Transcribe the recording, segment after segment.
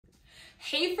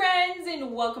Hey friends,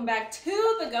 and welcome back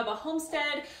to the 𝐚𝐭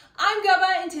Homestead. I'm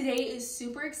𝐚𝐭, and today is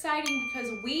super exciting because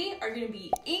we are going to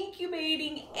be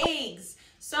incubating eggs.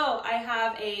 So I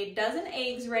have a dozen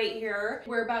eggs right here.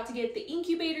 We're about to get the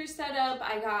incubator set up.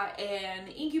 I got an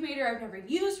incubator. I've never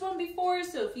used one before,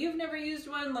 so if you've never used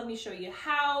one, let me show you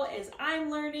how as I'm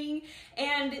learning.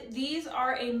 And these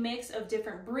are a mix of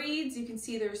different breeds. You can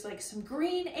see there's like some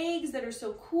green eggs that are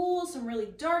so cool, some really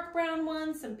dark brown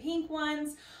ones, some pink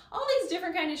ones, all these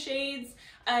different kind of shades.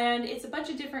 And it's a bunch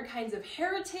of different kinds of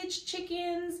heritage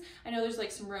chickens. I know there's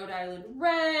like some Rhode Island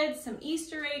Reds, some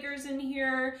Easter eggers in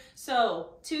here. So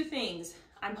two things.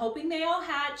 I'm hoping they all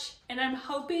hatch, and I'm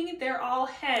hoping they're all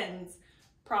hens.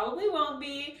 Probably won't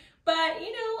be, but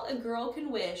you know, a girl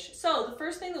can wish. So the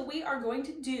first thing that we are going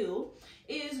to do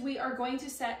is we are going to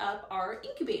set up our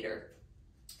incubator.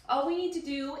 All we need to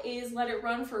do is let it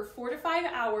run for 4 to 5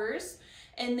 hours.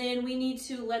 And then we need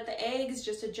to let the eggs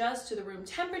just adjust to the room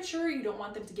temperature. You don't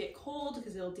want them to get cold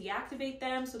because it'll deactivate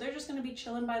them. So they're just going to be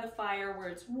chilling by the fire where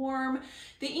it's warm.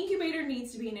 The incubator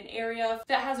needs to be in an area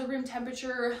that has a room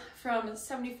temperature from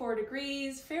 74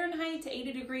 degrees Fahrenheit to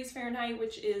 80 degrees Fahrenheit,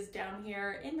 which is down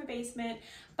here in my basement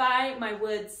by my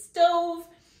wood stove.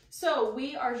 So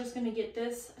we are just going to get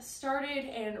this started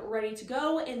and ready to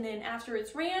go. And then after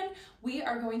it's ran, we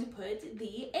are going to put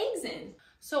the eggs in.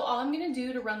 So all I'm going to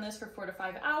do to run this for 4 to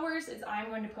 5 hours is I'm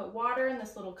going to put water in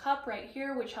this little cup right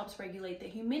here, which helps regulate the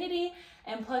humidity,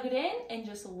 and plug it in and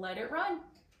just let it run.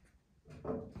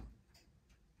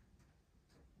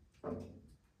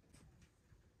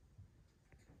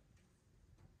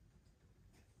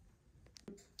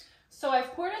 So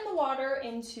I've poured in the water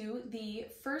into the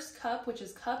first cup, which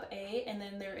is cup A, and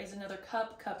then there is another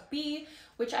cup, cup B,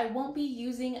 which I won't be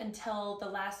using until the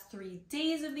last 3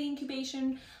 days of the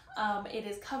incubation. It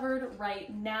is covered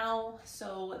right now,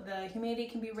 so the humidity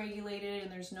can be regulated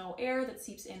and there's no air that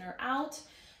seeps in or out.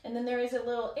 And then there is a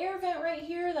little air vent right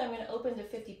here that I'm going to open to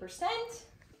 50%,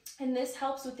 and this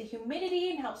helps with the humidity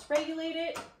and helps regulate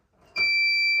it.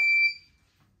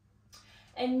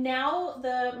 And now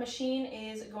the machine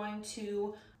is going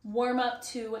to warm up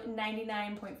to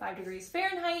 99.5 degrees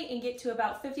Fahrenheit and get to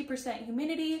about 50%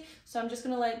 humidity. So I'm just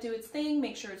gonna let it do its thing,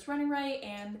 make sure it's running right,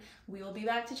 and we will be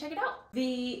back to check it out.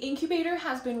 The incubator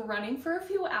has been running for a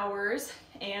few hours,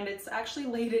 and it's actually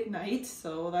late at night,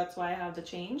 so that's why I have the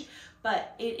change.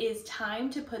 But it is time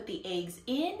to put the eggs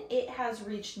in. It has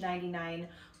reached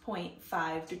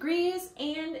 99.5 degrees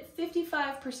and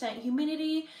 55%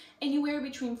 humidity. Anywhere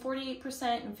between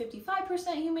 48% and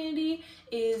 55% humidity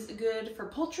is good for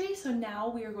poultry. So now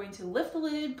we are going to lift the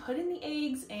lid, put in the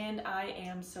eggs, and I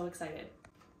am so excited.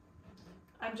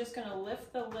 I'm just gonna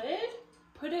lift the lid,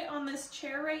 put it on this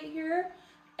chair right here,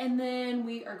 and then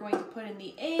we are going to put in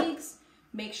the eggs,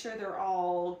 make sure they're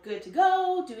all good to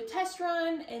go, do a test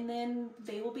run, and then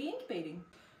they will be incubating.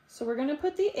 So we're gonna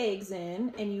put the eggs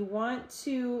in, and you want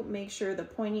to make sure the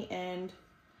pointy end,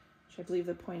 which I believe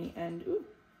the pointy end,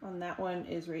 on that one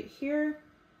is right here.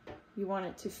 You want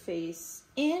it to face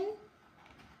in.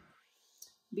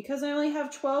 Because I only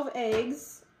have 12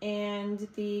 eggs and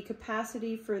the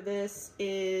capacity for this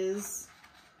is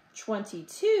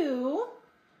 22,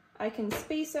 I can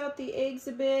space out the eggs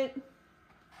a bit.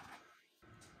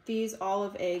 These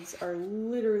olive eggs are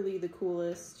literally the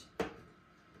coolest.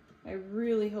 I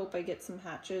really hope I get some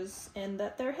hatches and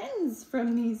that they're hens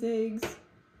from these eggs.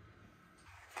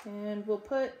 And we'll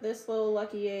put this little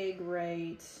lucky egg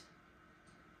right,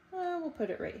 we'll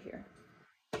put it right here.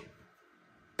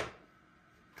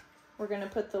 We're gonna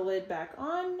put the lid back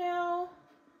on now.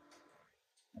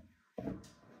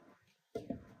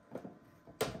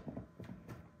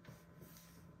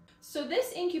 So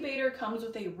this incubator comes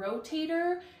with a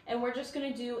rotator, and we're just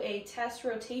gonna do a test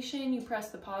rotation. You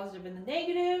press the positive and the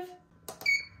negative.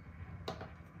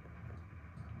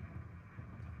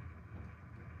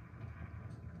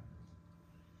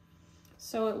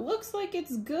 So it looks like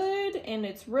it's good and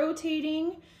it's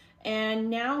rotating, and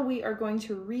now we are going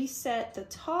to reset the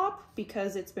top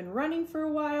because it's been running for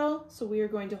a while. So we are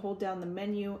going to hold down the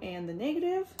menu and the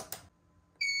negative.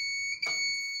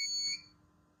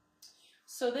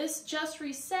 So this just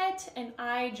reset, and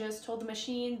I just told the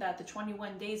machine that the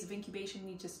 21 days of incubation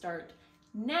need to start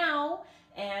now,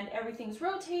 and everything's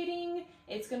rotating.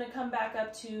 It's gonna come back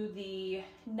up to the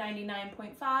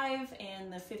 99.5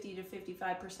 and the 50 to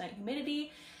 55%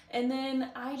 humidity. And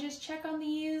then I just check on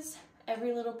these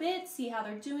every little bit, see how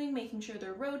they're doing, making sure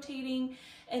they're rotating.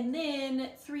 And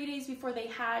then 3 days before they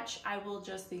hatch, I will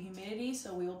adjust the humidity,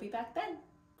 so we will be back then.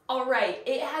 All right,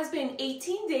 it has been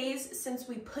 18 days since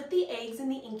we put the eggs in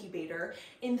the incubator.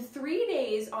 In 3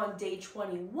 days on day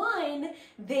 21,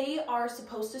 they are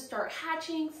supposed to start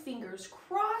hatching. Fingers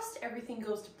crossed, everything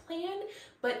goes to plan.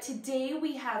 But today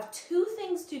we have 2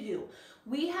 things to do.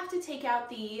 We have to take out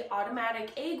the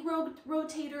automatic egg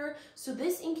rotator. So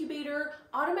this incubator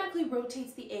automatically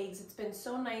rotates the eggs. It's been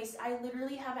so nice. I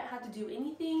literally haven't had to do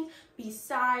anything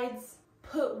besides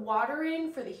put water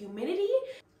in for the humidity.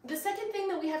 The second thing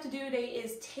that we have to do today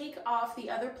is take off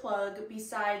the other plug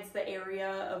besides the area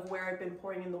of where I've been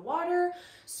pouring in the water.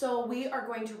 So we are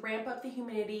going to ramp up the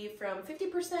humidity from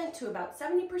 50% to about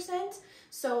 70%.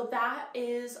 So that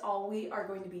is all we are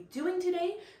going to be doing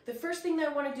today. The first thing that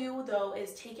I want to do though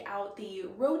is take out the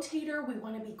rotator. We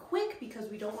want to be quick because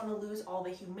we don't want to lose all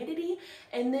the humidity.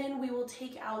 And then we will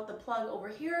take out the plug over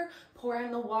here, pour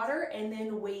in the water, and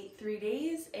then wait 3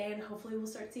 days and hopefully we'll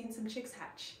start seeing some chicks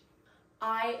hatch.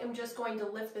 I am just going to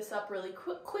lift this up really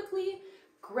quickly,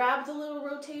 grab the little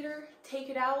rotator,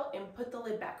 take it out, and put the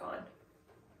lid back on.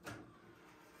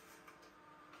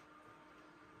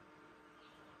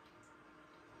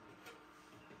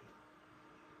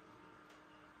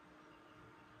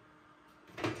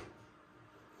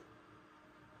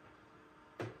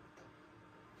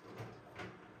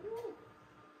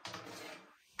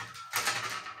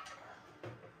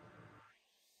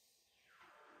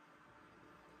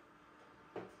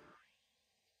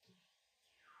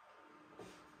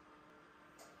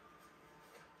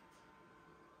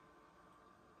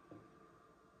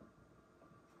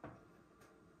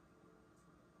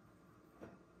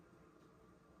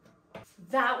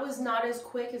 That was not as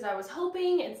quick as I was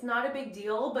hoping. It's not a big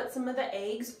deal, but some of the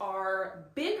eggs are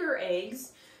bigger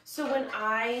eggs. So when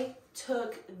I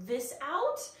took this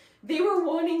out, they were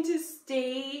wanting to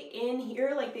stay in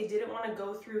here, like they didn't want to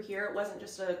go through here. It wasn't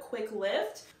just a quick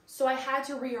lift. So I had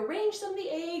to rearrange some of the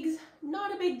eggs,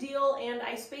 not a big deal, and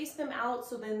I spaced them out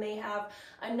so then they have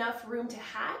enough room to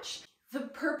hatch. The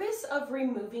purpose of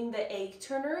removing the egg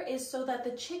turner is so that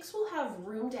the chicks will have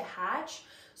room to hatch.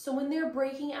 So when they're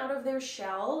breaking out of their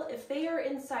shell, if they are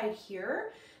inside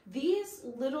here, these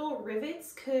little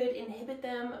rivets could inhibit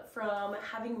them from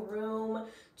having room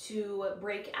to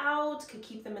break out, could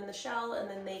keep them in the shell, and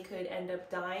then they could end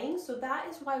up dying. So that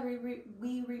is why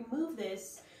we remove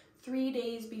this 3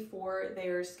 days before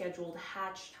their scheduled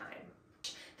hatch time.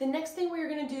 The next thing we're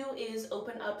gonna do is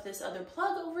open up this other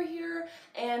plug over here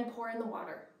and pour in the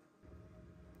water.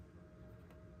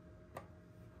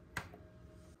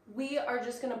 We are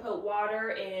just gonna put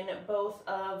water in both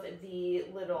of the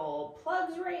little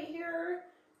plugs right here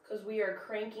because we are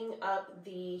cranking up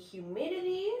the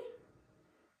humidity.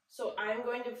 So I'm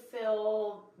going to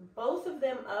fill both of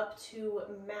them up to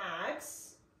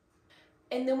max.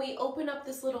 And then we open up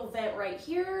this little vent right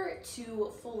here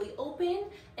to fully open,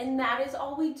 and that is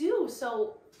all we do.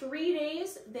 So 3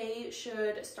 days, they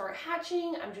should start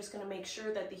hatching. I'm just gonna make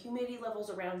sure that the humidity level's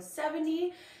around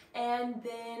 70, and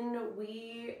then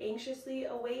we anxiously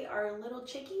await our little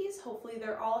chickies. Hopefully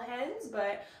they're all hens,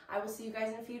 but I will see you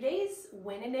guys in a few days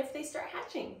when and if they start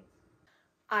hatching.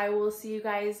 I will see you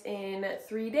guys in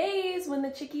 3 days when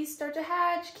the chickies start to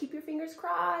hatch. Keep your fingers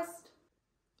crossed.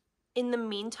 In the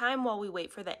meantime, while we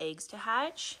wait for the eggs to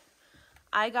hatch,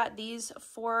 I got these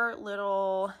 4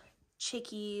 little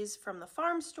chickies from the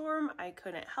farm store. I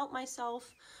couldn't help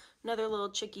myself. Another little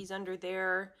chickies under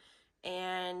there,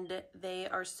 and they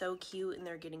are so cute and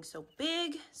they're getting so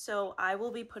big. So I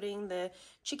will be putting the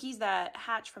chickies that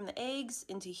hatch from the eggs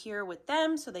into here with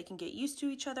them so they can get used to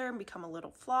each other and become a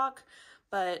little flock.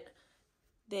 But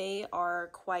they are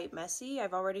quite messy.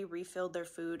 I've already refilled their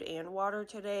food and water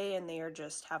today, and they are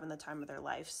just having the time of their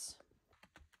lives.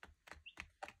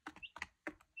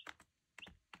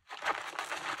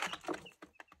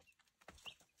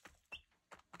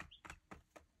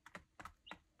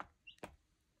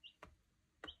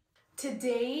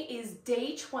 Today is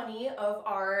day 20 of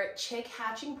our chick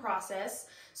hatching process.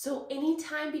 So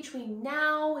anytime between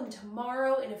now and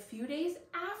tomorrow and a few days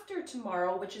after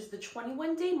tomorrow, which is the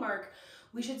 21-day mark,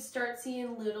 we should start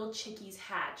seeing little chickies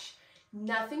hatch.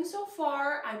 Nothing so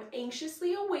far. I'm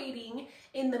anxiously awaiting.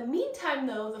 In the meantime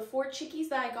though, the 4 chickies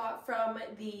that I got from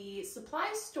the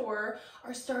supply store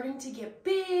are starting to get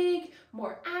big,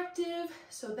 more active,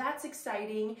 so that's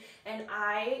exciting. And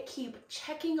I keep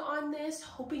checking on this,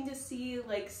 hoping to see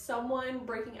like someone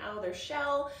breaking out of their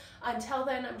shell. Until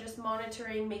then, I'm just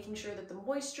monitoring, making sure that the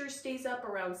moisture stays up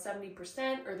around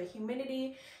 70% or the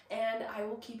humidity, and I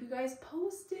will keep you guys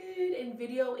posted in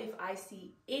video if I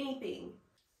see anything.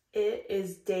 It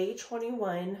is day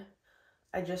 21.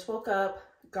 I just woke up,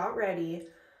 got ready.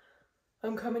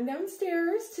 I'm coming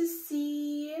downstairs to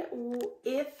see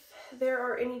if there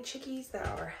are any chickies that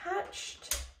are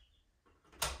hatched.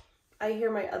 I hear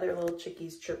my other little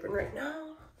chickies chirping right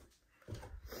now.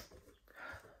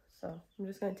 So I'm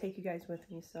just gonna take you guys with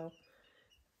me so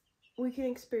we can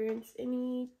experience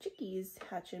any chickies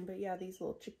hatching. But yeah, these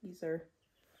little chickies are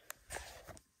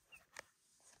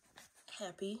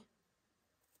happy.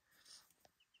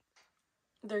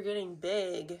 They're getting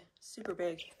big, super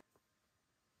big.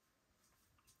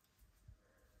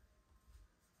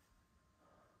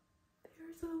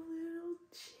 There's a little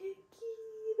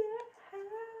chickie that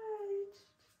hatched.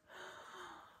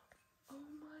 Oh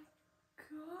my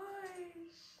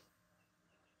gosh.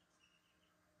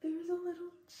 There's a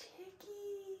little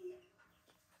chickie.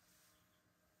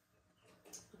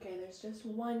 Okay, there's just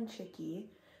one chickie.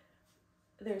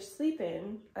 They're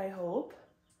sleeping, I hope,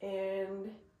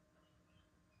 and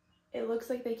it looks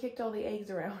like they kicked all the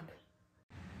eggs around.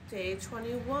 Day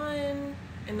 21,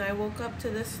 and I woke up to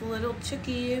this little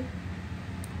chickie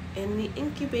in the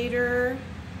incubator,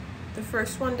 the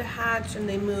first one to hatch, and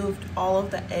they moved all of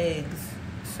the eggs.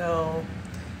 So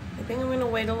I think I'm gonna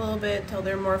wait a little bit till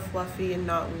they're more fluffy and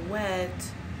not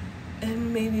wet,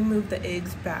 and maybe move the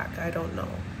eggs back. I don't know.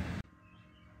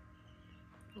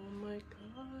 Oh my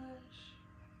gosh.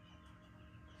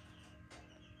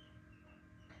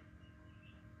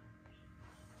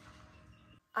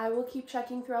 I will keep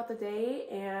checking throughout the day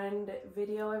and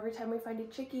video every time we find a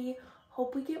chickie.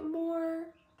 Hope we get more.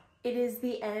 It is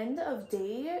the end of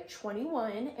day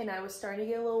 21, and I was starting to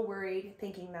get a little worried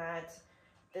thinking that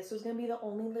this was gonna be the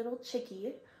only little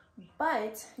chickie.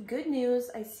 But good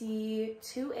news, I see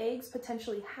 2 eggs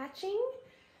potentially hatching.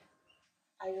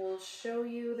 I will show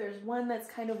you, there's one that's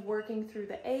kind of working through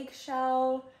the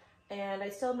eggshell, and I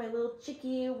still have my little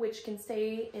chickie, which can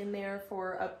stay in there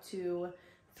for up to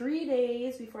 3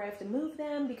 days before I have to move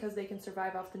them because they can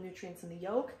survive off the nutrients in the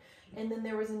yolk. And then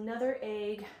there was another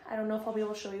egg, I don't know if I'll be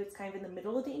able to show you, it's kind of in the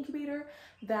middle of the incubator,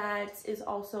 that is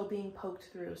also being poked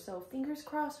through. So fingers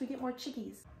crossed we get more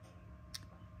chickies.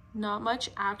 Not much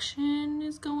action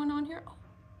is going on here.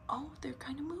 Oh, they're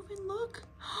kind of moving, look.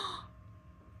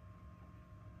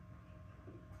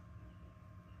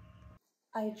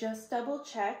 I just double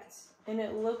checked and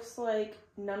it looks like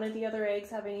none of the other eggs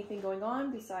have anything going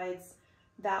on besides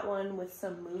that one with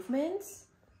some movement.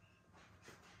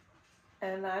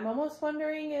 And I'm almost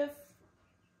wondering if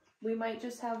we might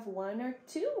just have 1 or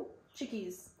 2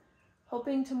 chickies.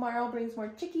 Hoping tomorrow brings more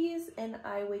chickies and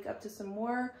I wake up to some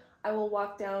more. I will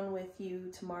walk down with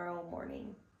you tomorrow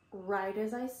morning. Right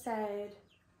as I said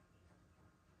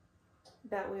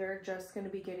that we are just going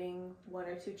to be getting 1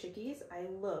 or 2 chickies, I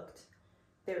looked.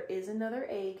 There is another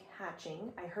egg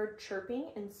hatching. I heard chirping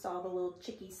and saw the little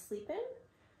chickie sleeping.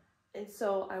 And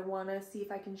so I want to see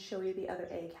if I can show you the other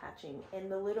egg hatching. And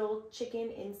the little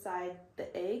chicken inside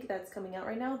the egg that's coming out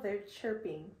right now, they're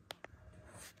chirping.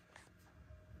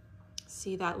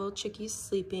 See, that little chickie's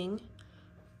sleeping.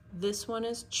 This one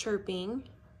is chirping.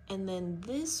 And then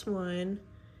this one,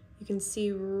 you can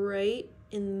see right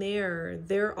in there,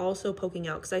 they're also poking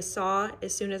out. Because I saw,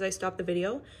 as soon as I stopped the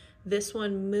video, this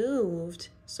one moved.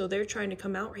 So they're trying to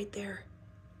come out right there.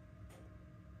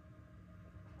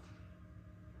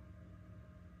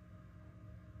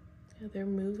 Yeah, they're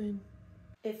moving.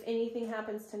 If anything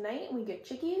happens tonight and we get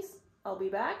chickies, I'll be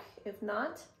back. If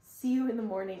not, see you in the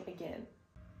morning again.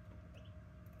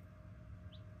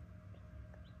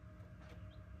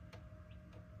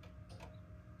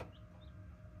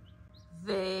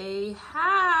 They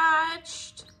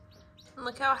hatched.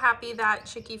 Look how happy that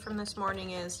chickie from this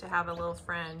morning is to have a little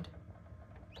friend.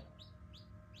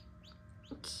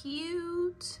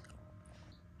 Cute.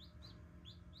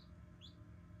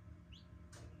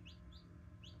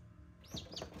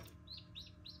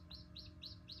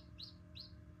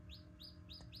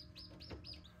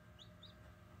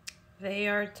 They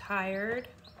are tired.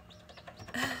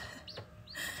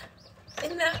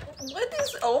 And that, what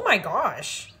is, oh my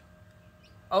gosh.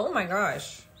 Oh my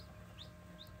gosh.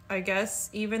 I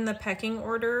guess even the pecking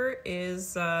order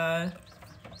is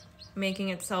making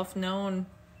itself known.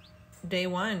 Day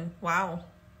 1, wow.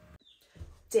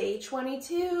 Day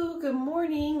 22, good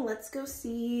morning. Let's go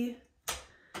see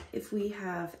if we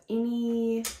have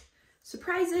any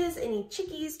surprises, any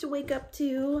chickies to wake up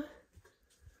to.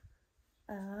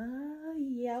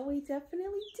 Yeah, we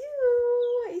definitely do.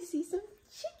 I see some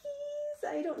chickies.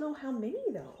 I don't know how many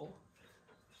though.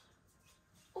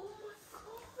 Oh my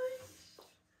gosh.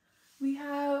 We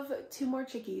have 2 more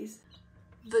chickies.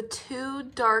 The 2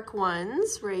 dark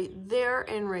ones right there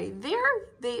and right there,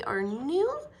 they are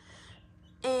new.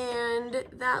 And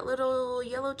that little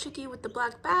yellow chickie with the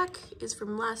black back is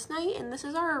from last night, and this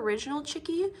is our original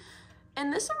chickie.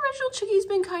 And this original chickie's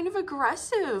been kind of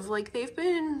aggressive. Like, they've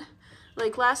been,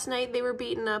 like last night they were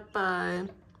beating up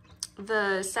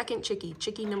the second chickie,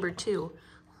 chickie number 2.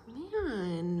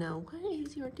 Man, what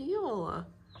is your deal?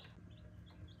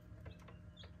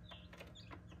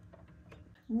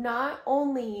 Not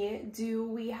only do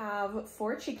we have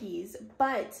 4 chickies,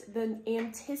 but the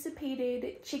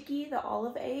anticipated chickie, the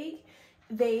olive egg,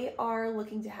 they are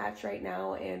looking to hatch right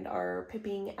now and are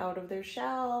pipping out of their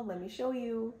shell. Let me show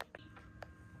you.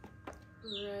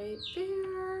 Right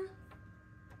there.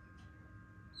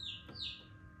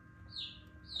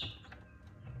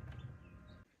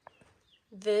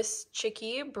 This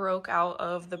chickie broke out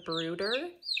of the brooder.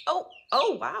 Oh,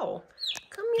 wow.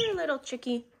 Come here, little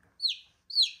chickie.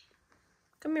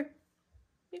 Come here.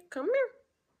 Yeah, come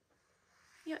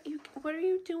here. Yeah, what are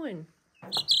you doing?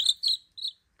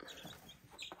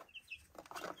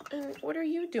 And what are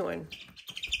you doing?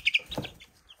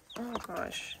 Oh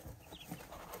gosh.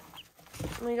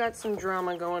 We got some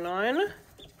drama going on.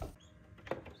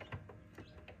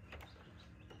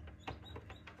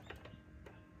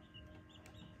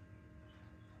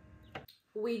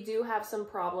 We do have some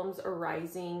problems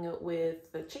arising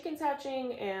with the chickens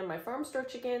hatching and my farm store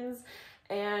chickens.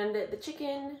 And the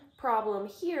chicken problem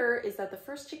here is that the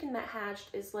first chicken that hatched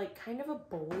is like kind of a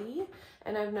bully.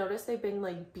 And I've noticed they've been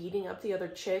like beating up the other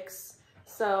chicks.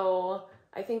 So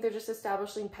I think they're just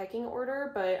establishing pecking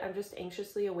order, but I'm just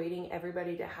anxiously awaiting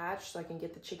everybody to hatch so I can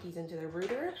get the chickies into their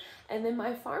brooder. And then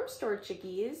my farm store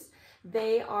chickies,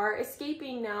 they are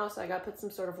escaping now, so I got to put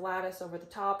some sort of lattice over the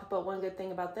top. But one good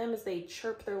thing about them is they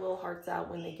chirp their little hearts out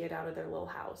when they get out of their little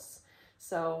house.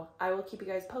 So I will keep you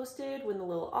guys posted when the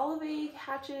little olive egg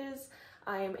hatches.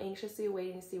 I am anxiously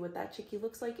awaiting to see what that chickie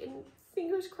looks like, and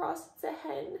fingers crossed it's a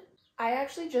hen. I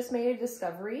actually just made a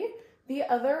discovery. The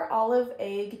other olive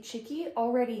egg chickie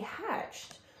already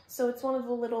hatched. So it's one of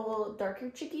the little darker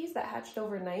chickies that hatched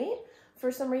overnight.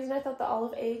 For some reason, I thought the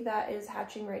olive egg that is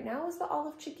hatching right now is the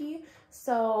olive chickie.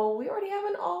 So we already have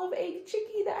an olive egg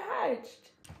chickie that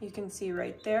hatched. You can see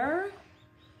right there.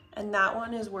 And that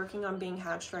one is working on being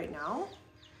hatched right now.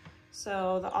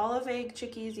 So the olive egg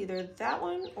chickie is either that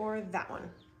one or that one.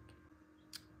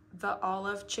 The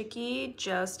olive chickie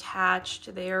just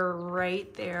hatched. They're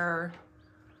right there.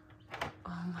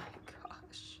 Oh my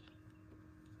gosh.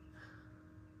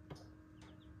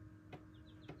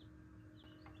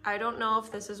 I don't know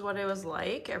if this is what it was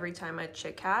like every time a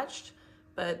chick hatched,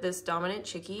 but this dominant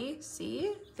chickie,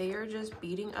 see, they are just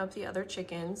beating up the other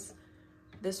chickens.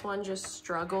 This one just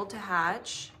struggled to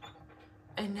hatch,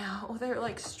 and now they're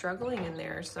like struggling in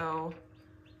there, so,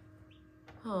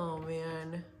 oh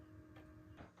man.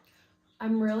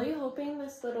 I'm really hoping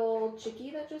this little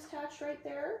chickie that just hatched right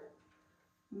there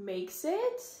makes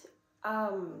it.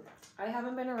 I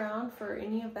haven't been around for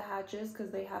any of the hatches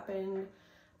because they happened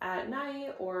at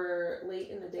night or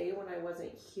late in the day when I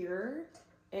wasn't here,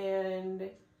 and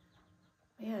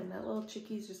man, that little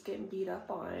chickie's just getting beat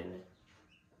up on.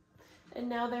 And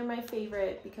now they're my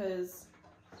favorite because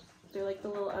they're like the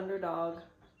little underdog.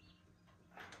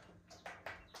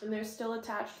 And they're still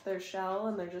attached to their shell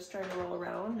and they're just trying to roll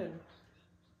around, and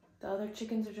the other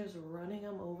chickens are just running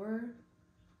them over.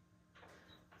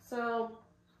 So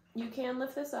you can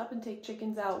lift this up and take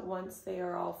chickens out once they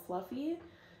are all fluffy,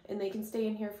 and they can stay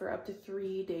in here for up to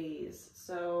 3 days.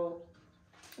 So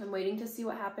I'm waiting to see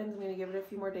what happens. I'm gonna give it a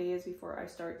few more days before I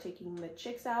start taking the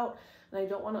chicks out. And I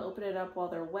don't want to open it up while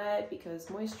they're wet because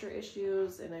moisture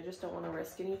issues, and I just don't want to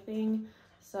risk anything.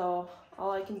 So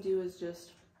all I can do is just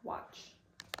watch.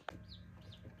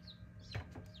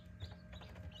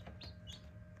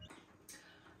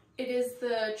 It is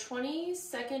the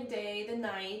 22nd day, the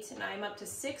night, and I'm up to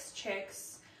 6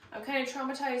 chicks. I'm kind of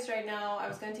traumatized right now. I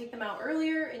was going to take them out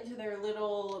earlier into their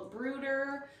little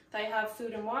brooder that I have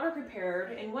food and water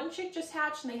prepared, and one chick just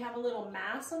hatched and they have a little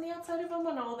mass on the outside of them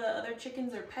and all the other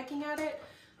chickens are pecking at it.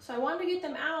 So I wanted to get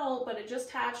them out, but it just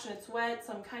hatched and it's wet,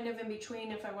 so I'm kind of in between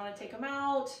if I want to take them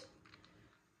out.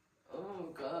 Oh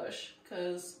gosh,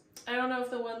 because I don't know if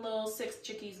the one little 6th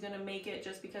chickie is going to make it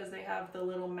just because they have the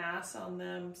little mass on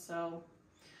them, so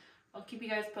I'll keep you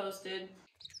guys posted.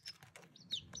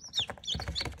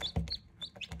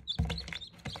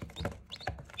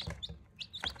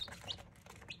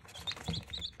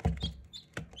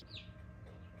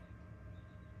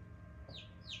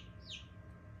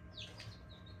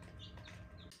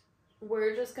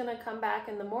 We're just gonna come back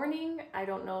in the morning. I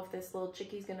don't know if this little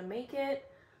chickie's gonna make it.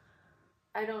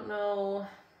 I don't know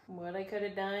what I could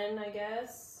have done, I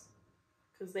guess,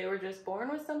 because they were just born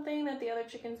with something that the other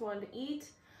chickens wanted to eat.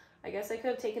 I guess I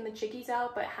could have taken the chickies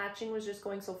out, but hatching was just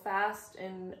going so fast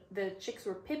and the chicks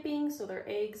were pipping, so their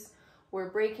eggs were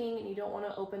breaking, and you don't want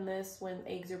to open this when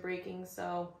eggs are breaking,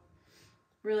 so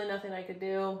really nothing I could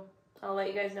do. I'll let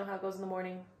you guys know how it goes in the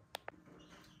morning.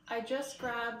 I just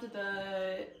grabbed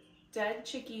the dead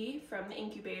chickie from the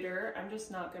incubator. I'm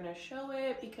just not going to show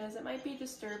it because it might be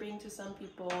disturbing to some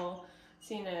people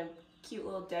seeing a cute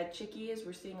little dead chickie as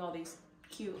we're seeing all these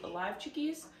cute alive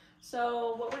chickies.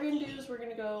 So what we're going to do is we're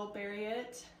going to go bury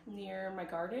it near my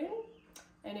garden,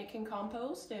 and it can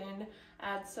compost and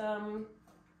add some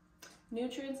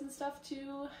nutrients and stuff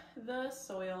to the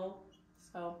soil.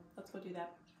 So let's go do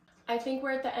that. I think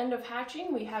we're at the end of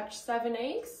hatching. We hatched 7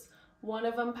 eggs. One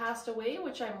of them passed away,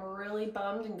 which I'm really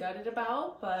bummed and gutted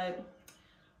about, but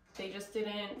they just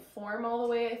didn't form all the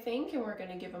way, I think, and we're going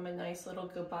to give them a nice little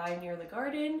goodbye near the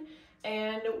garden.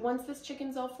 And once this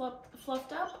chicken's all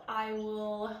fluffed up, I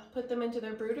will put them into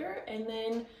their brooder, and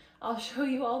then I'll show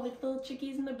you all the little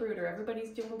chickies in the brooder.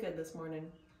 Everybody's doing good this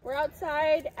morning. We're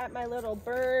outside at my little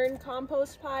burn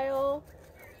compost pile.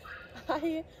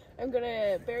 I am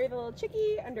gonna bury the little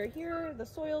chickie under here. The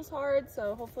soil's hard,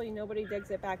 so hopefully nobody digs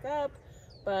it back up,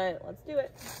 but let's do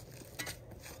it.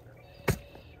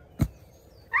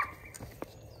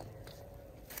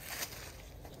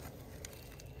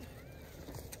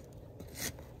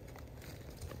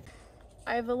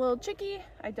 I have a little chickie.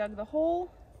 I dug the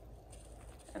hole,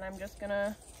 and I'm just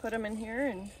gonna put him in here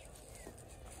and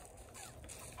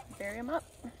bury him up.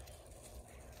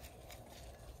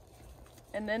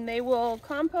 And then they will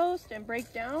compost and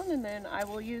break down, and then I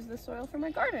will use the soil for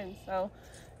my garden. So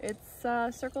it's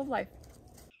a circle of life.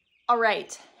 All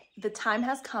right, the time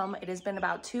has come. It has been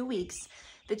about 2 weeks.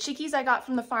 The chickies I got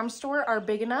from the farm store are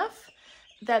big enough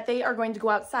that they are going to go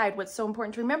outside. What's so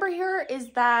important to remember here is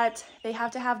that they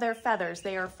have to have their feathers.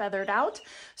 They are feathered out.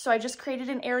 So I just created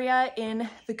an area in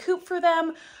the coop for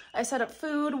them. I set up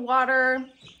food, water,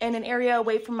 and an area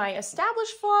away from my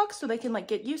established flock so they can like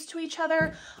get used to each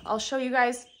other. I'll show you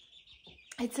guys.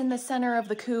 It's in the center of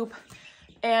the coop,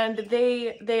 and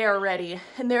they are ready.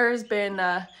 And there's been,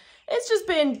 it's just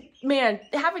been, man,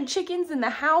 having chickens in the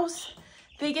house,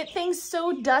 they get things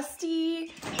so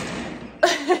dusty.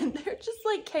 They're just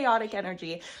like chaotic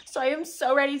energy. So I am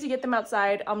so ready to get them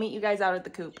outside. I'll meet you guys out at the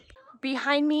coop.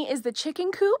 Behind me is the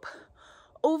chicken coop.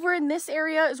 Over in this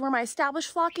area is where my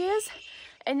established flock is.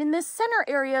 And in this center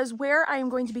area is where I am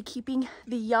going to be keeping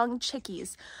the young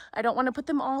chickies. I don't want to put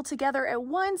them all together at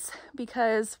once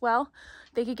because, well,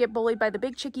 they could get bullied by the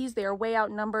big chickies. They are way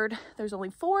outnumbered. There's only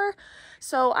 4.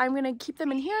 So I'm going to keep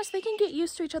them in here so they can get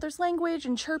used to each other's language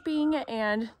and chirping.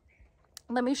 And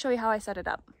let me show you how I set it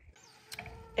up.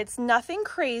 It's nothing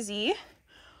crazy,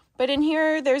 but in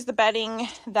here there's the bedding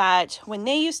that when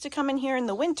they used to come in here in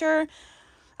the winter,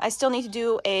 I still need to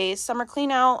do a summer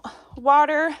clean out,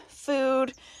 water,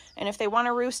 food, and if they want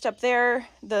to roost up there,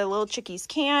 the little chickies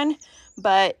can,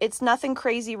 but it's nothing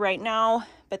crazy right now,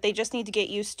 but they just need to get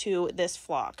used to this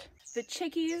flock. The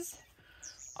chickies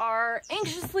are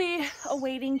anxiously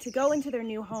awaiting to go into their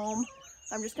new home.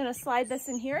 I'm just going to slide this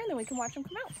in here and then we can watch them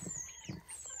come out.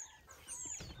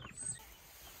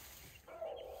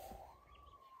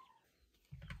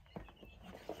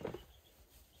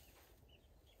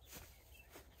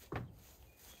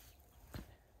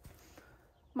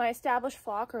 My established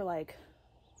flock are like,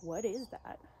 what is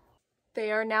that?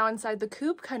 They are now inside the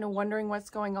coop, kind of wondering what's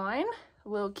going on, a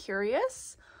little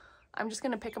curious. I'm just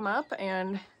gonna pick them up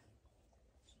and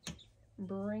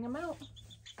bring them out.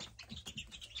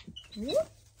 Whoop.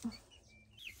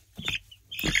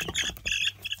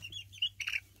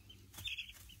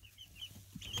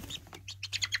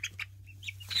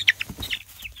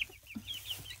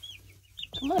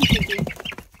 Come on, Pinky.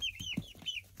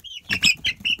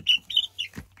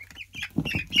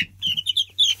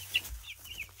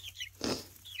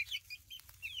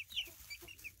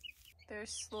 They're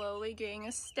slowly getting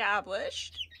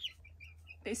established.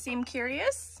 They seem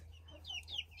curious,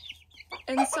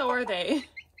 and so are they.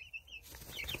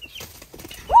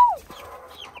 Woo!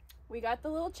 We got the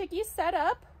little chickies set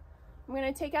up. I'm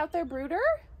gonna take out their brooder,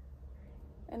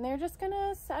 and they're just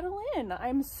gonna settle in.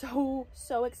 I'm so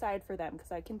excited for them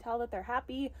because I can tell that they're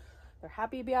happy. They're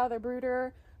happy to be out of their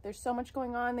brooder. There's so much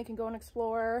going on. They can go and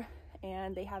explore,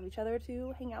 and they have each other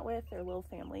to hang out with, their little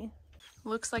family.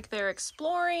 Looks like they're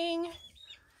exploring.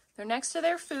 They're next to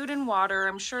their food and water.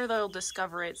 I'm sure they'll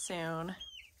discover it soon.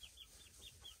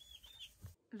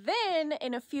 Then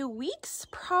in a few weeks,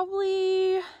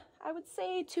 probably, I would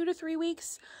say 2 to 3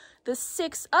 weeks, the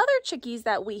 6 other chickies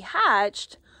that we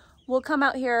hatched will come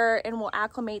out here and we'll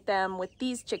acclimate them with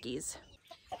these chickies.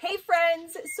 Hey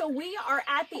friends, so we are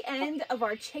at the end of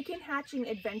our chicken hatching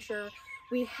adventure.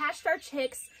 We hatched our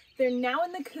chicks. They're now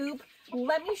in the coop.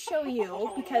 Let me show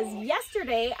you, because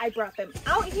yesterday I brought them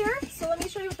out here. So let me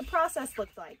show you what the process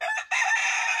looked like.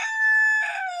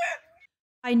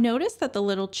 I noticed that the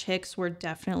little chicks were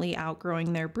definitely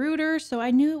outgrowing their brooder, so I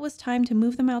knew it was time to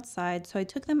move them outside. So I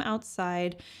took them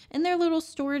outside in their little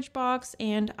storage box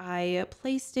and I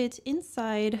placed it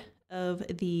inside of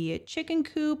the chicken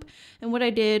coop. And what I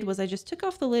did was I just took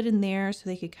off the lid in there so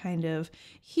they could kind of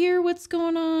hear what's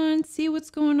going on, see what's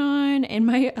going on. And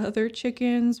my other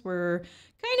chickens were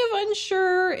kind of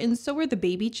unsure, and so were the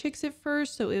baby chicks at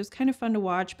first, so it was kind of fun to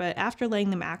watch. But after letting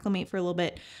them acclimate for a little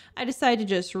bit, I decided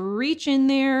to just reach in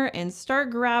there and start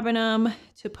grabbing them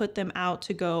to put them out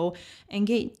to go and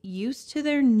get used to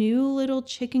their new little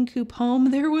chicken coop home.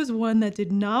 There was one that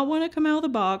did not want to come out of the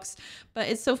box, but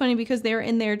it's so funny because they were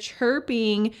in there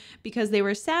chirping because they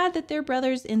were sad that their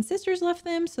brothers and sisters left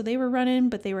them, so they were running,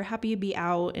 but they were happy to be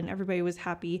out and everybody was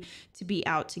happy to be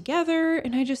out together.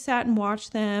 And I just sat and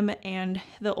watched them, and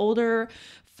the older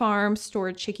farm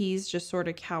stored chickies just sort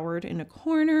of cowered in a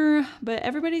corner, but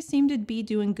everybody seemed to be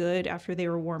doing good after they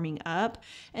were warming up.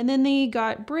 And then they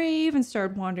got brave and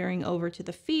started wandering over to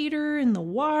the feeder and the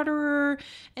waterer.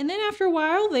 And then after a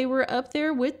while, they were up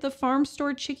there with the farm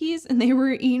stored chickies and they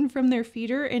were eating from their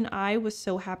feeder. And I was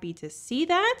so happy to see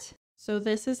that. So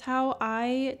this is how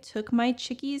I took my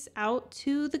chickies out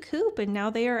to the coop, and now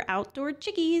they are outdoor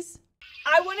chickies.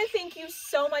 I want to thank you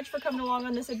so much for coming along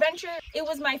on this adventure. It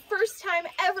was my first time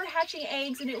ever hatching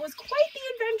eggs, and it was quite the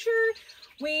adventure.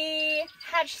 We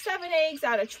hatched 7 eggs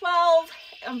out of 12.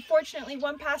 Unfortunately,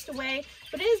 one passed away,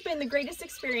 but it has been the greatest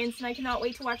experience, and I cannot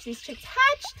wait to watch these chicks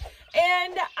hatch.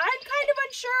 And I'm kind of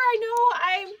unsure. I know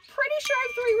I'm pretty sure I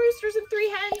have 3 roosters and 3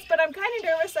 hens, but I'm kind of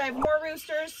nervous. I have more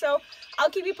roosters, so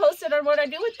I'll keep you posted on what I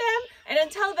do with them. And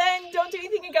until then, don't do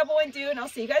anything a Gubba wouldn't do, and I'll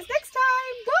see you guys next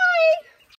time. Bye!